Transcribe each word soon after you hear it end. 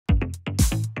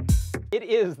It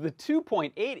is the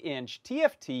 2.8-inch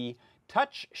TFT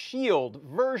Touch Shield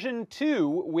version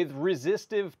 2 with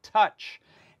resistive touch.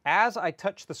 As I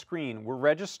touch the screen, we're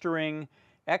registering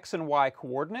X and Y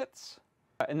coordinates,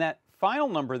 and that final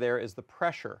number there is the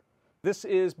pressure. This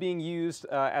is being used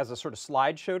as a sort of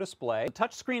slideshow display. The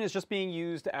touch screen is just being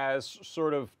used as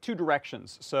sort of two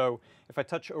directions. So if I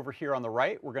touch over here on the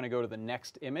right, we're going to go to the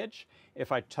next image.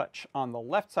 If I touch on the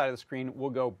left side of the screen,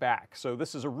 we'll go back. So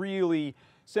this is a really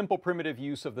simple, primitive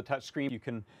use of the touch screen. You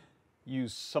can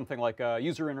use something like a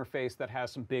user interface that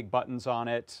has some big buttons on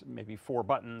it, maybe 4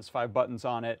 buttons, 5 buttons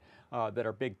on it that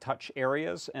are big touch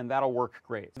areas, and that'll work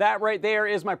great. That right there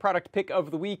is my product pick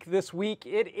of the week this week.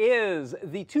 It is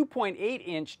the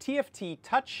 2.8-inch TFT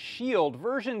Touch Shield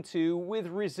version 2 with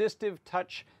resistive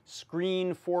touch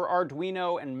screen for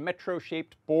Arduino and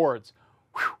Metro-shaped boards.